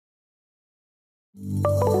The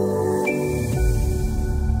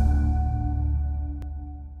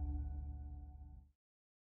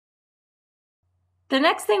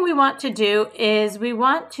next thing we want to do is we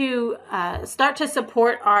want to start to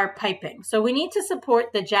support our piping. So we need to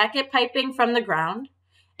support the jacket piping from the ground,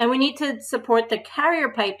 and we need to support the carrier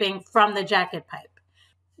piping from the jacket pipe.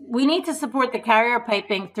 We need to support the carrier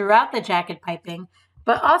piping throughout the jacket piping,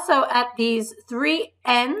 but also at these three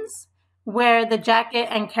ends where the jacket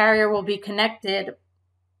and carrier will be connected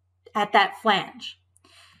at that flange.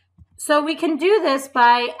 So we can do this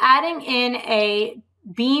by adding in a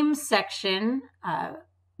beam section,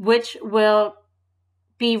 which will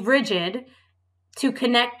be rigid to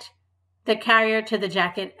connect the carrier to the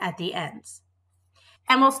jacket at the ends.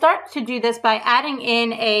 And we'll start to do this by adding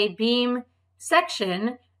in a beam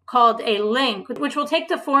section called a link, which will take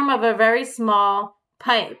the form of a very small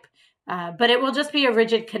pipe, but it will just be a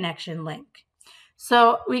rigid connection link.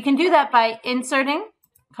 So we can do that by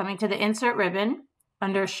coming to the insert ribbon,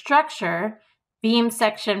 under structure, beam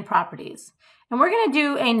section properties. And we're going to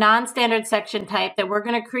do a non-standard section type that we're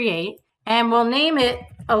going to create, and we'll name it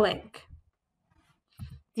a link.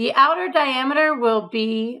 The outer diameter will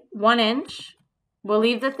be 1 inch. We'll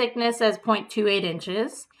leave the thickness as 0.28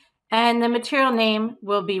 inches, and the material name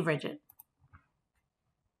will be rigid.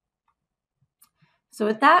 So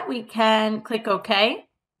with that, we can click OK.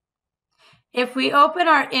 If we open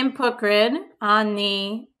our input grid on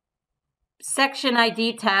the Section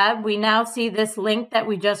ID tab, we now see this link that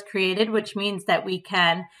we just created, which means that we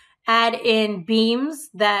can add in beams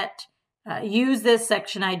that use this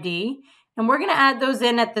section ID. And we're going to add those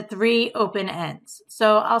in at the 3 open ends.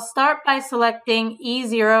 So I'll start by selecting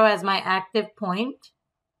E0 as my active point.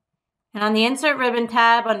 And on the Insert Ribbon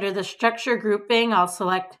tab, under the Structure grouping, I'll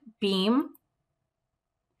select Beam.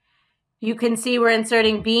 You can see we're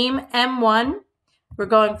inserting beam M1. We're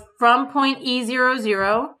going from point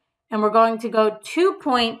E00, and we're going to go to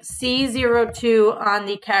point C02 on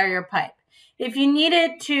the carrier pipe. If you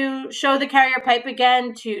needed to show the carrier pipe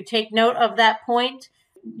again to take note of that point,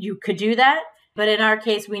 you could do that. But in our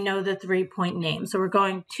case, we know the 3-point name. So we're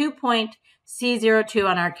going to point C02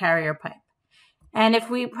 on our carrier pipe. And if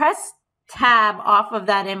we press tab off of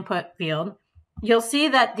that input field, you'll see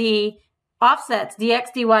that the offsets,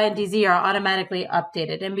 dx, dy, and dz are automatically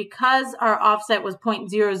updated. And because our offset was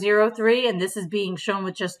 0.003, and this is being shown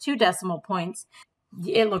with just 2 decimal points,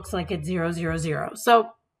 it looks like it's 000. So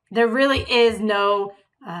there really is no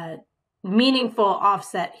meaningful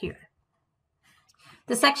offset here.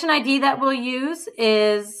 The section ID that we'll use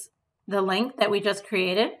is the link that we just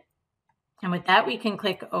created. And with that, we can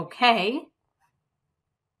click OK.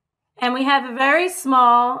 And we have a very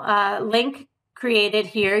small link created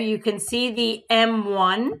here. You can see the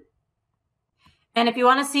M1. And if you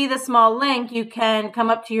want to see the small link, you can come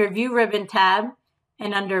up to your View Ribbon tab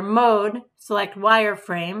and under Mode, select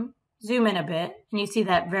Wireframe, zoom in a bit, and you see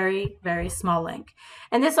that very, very small link.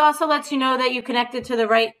 And this also lets you know that you connected to the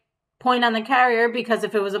right point on the carrier, because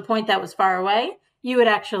if it was a point that was far away, you would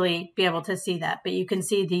actually be able to see that. But you can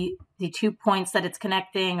see the 2 points that it's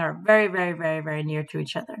connecting are very, very, very, very near to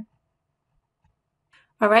each other.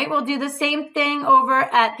 All right, we'll do the same thing over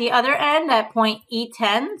at the other end at point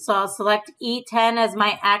E10. So I'll select E10 as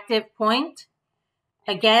my active point.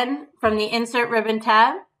 Again, from the Insert Ribbon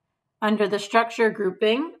tab, under the Structure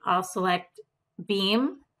grouping, I'll select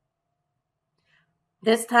Beam.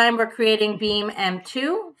 This time we're creating beam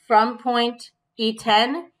M2 from point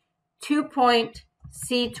E10 to point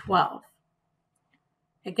C12.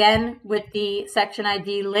 Again, with the section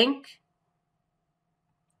ID link,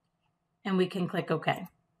 and we can click OK.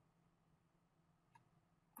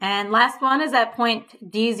 And last one is at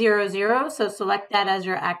point D00, so select that as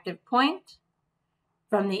your active point.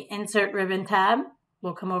 From the Insert Ribbon tab,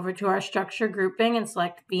 we'll come over to our Structure grouping and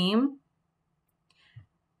select Beam.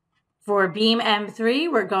 For beam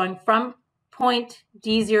M3, we're going from point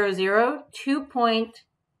D00 to point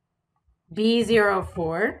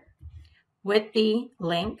B04 with the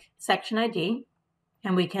link section ID,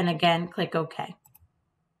 and we can again click OK.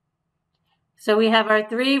 So we have our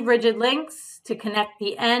 3 rigid links to connect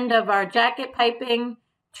the end of our jacket piping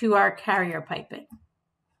to our carrier piping.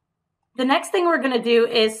 The next thing we're going to do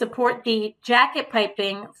is support the jacket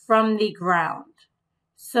piping from the ground.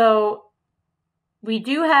 So we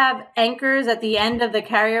do have anchors at the end of the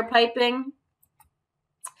carrier piping,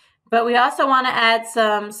 but we also want to add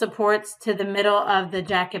some supports to the middle of the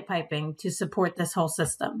jacket piping to support this whole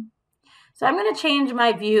system. So I'm going to change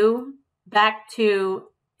my view back to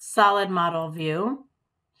solid model view.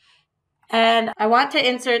 And I want to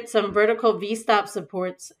insert some vertical V-stop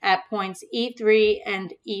supports at points E3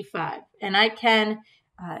 and E5. And I can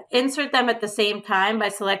insert them at the same time by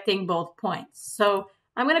selecting both points. So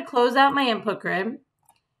I'm going to close out my input grid.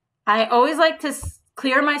 I always like to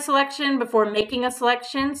clear my selection before making a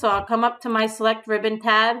selection. So I'll come up to my Select Ribbon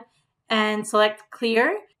tab and select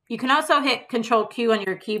Clear. You can also hit Control Q on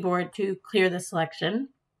your keyboard to clear the selection.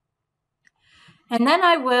 And then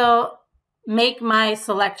I will make my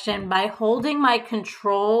selection by holding my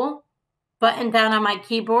Control button down on my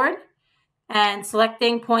keyboard and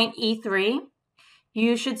selecting point E3.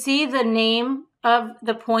 You should see the name of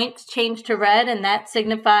the point change to red, and that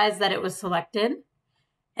signifies that it was selected.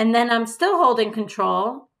 And then I'm still holding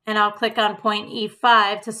Control, and I'll click on point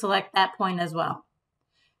E5 to select that point as well.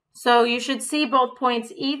 So you should see both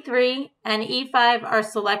points E3 and E5 are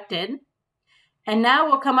selected. And now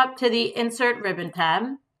we'll come up to the Insert Ribbon tab.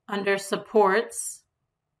 Under Supports,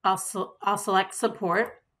 I'll select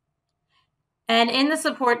Support. And in the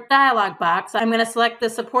Support dialog box, I'm going to select the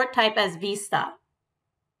support type as V-stop.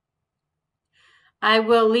 I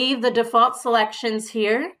will leave the default selections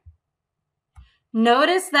here.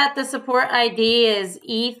 Notice that the support ID is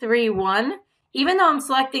E31. Even though I'm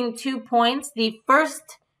selecting 2 points, the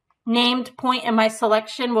first named point in my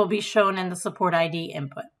selection will be shown in the support ID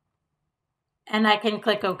input. And I can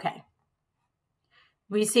click OK.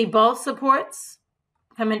 We see both supports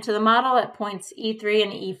come into the model at points E3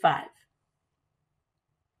 and E5.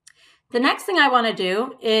 The next thing I want to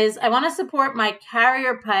do is I want to support my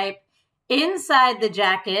carrier pipe inside the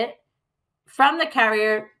jacket from the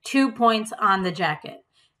carrier 2 points on the jacket.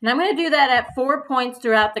 And I'm going to do that at 4 points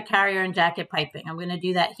throughout the carrier and jacket piping. I'm going to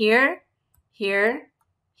do that here, here,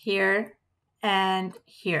 here, and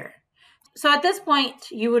here. So at this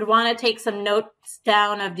point, you would want to take some notes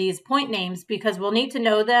down of these point names because we'll need to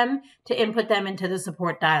know them to input them into the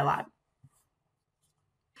support dialog.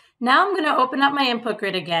 Now I'm going to open up my input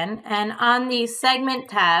grid again, and on the segment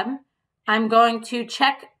tab, I'm going to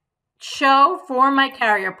check show for my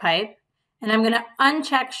carrier pipe, and I'm going to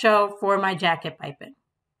uncheck show for my jacket piping.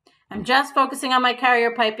 I'm just focusing on my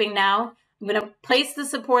carrier piping now. I'm going to place the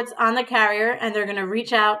supports on the carrier, and they're going to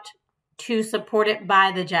reach out to support it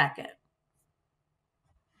by the jacket.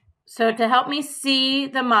 So to help me see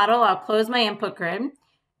the model, I'll close my input grid,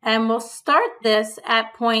 and we'll start this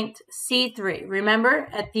at point C3. Remember,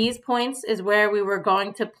 at these points is where we were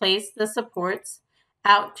going to place the supports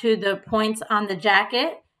out to the points on the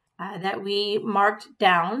jacket that we marked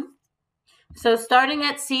down. So starting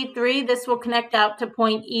at C3, this will connect out to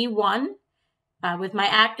point E1. With my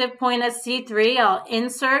active point as C3, I'll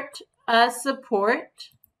insert a support.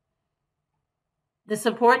 The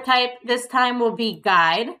support type this time will be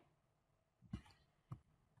guide.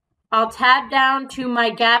 I'll tab down to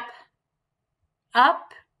my gap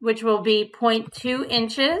up, which will be 0.2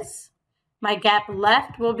 inches. My gap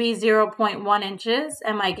left will be 0.1 inches,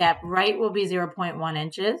 and my gap right will be 0.1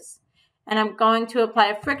 inches. And I'm going to apply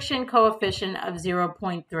a friction coefficient of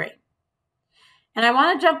 0.3. And I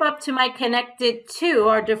want to jump up to my connected to.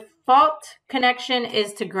 Our default connection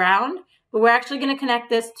is to ground, but we're actually going to connect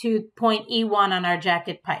this to point E1 on our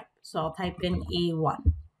jacket pipe. So I'll type in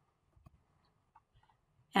E1.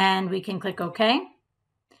 And we can click OK.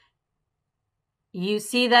 You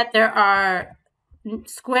see that there are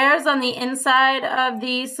squares on the inside of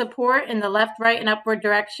the support in the left, right, and upward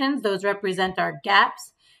directions. Those represent our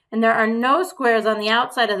gaps. And there are no squares on the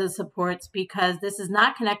outside of the supports because this is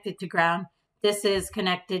not connected to ground. This is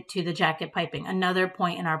connected to the jacket piping, another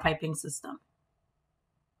point in our piping system.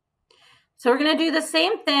 So we're going to do the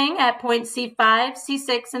same thing at point C5,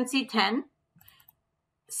 C6, and C10.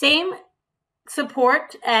 Same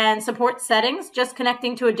support and support settings, just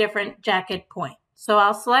connecting to a different jacket point. So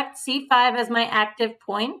I'll select C5 as my active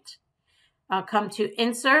point. I'll come to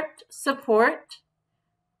Insert, Support.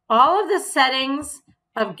 All of the settings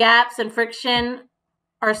of gaps and friction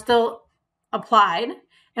are still applied,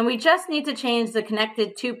 and we just need to change the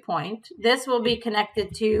connected to point. This will be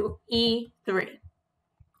connected to E3.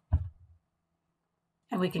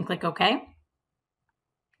 And we can click OK.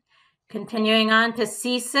 Continuing on to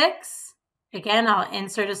C6. Again, I'll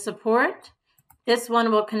insert a support. This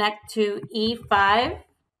one will connect to E5.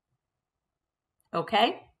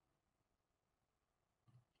 OK.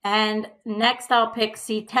 And next I'll pick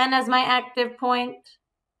C10 as my active point.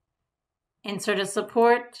 Insert a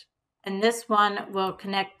support. And this one will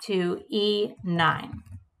connect to E9.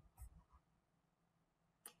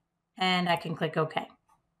 And I can click OK.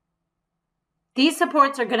 These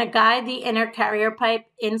supports are going to guide the inner carrier pipe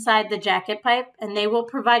inside the jacket pipe, and they will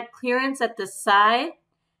provide clearance at the side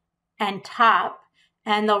and top,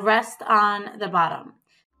 and they'll rest on the bottom.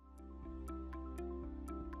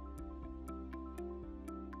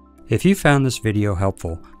 If you found this video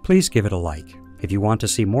helpful, please give it a like. If you want to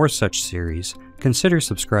see more such series, consider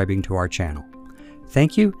subscribing to our channel.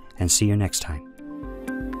 Thank you, and see you next time.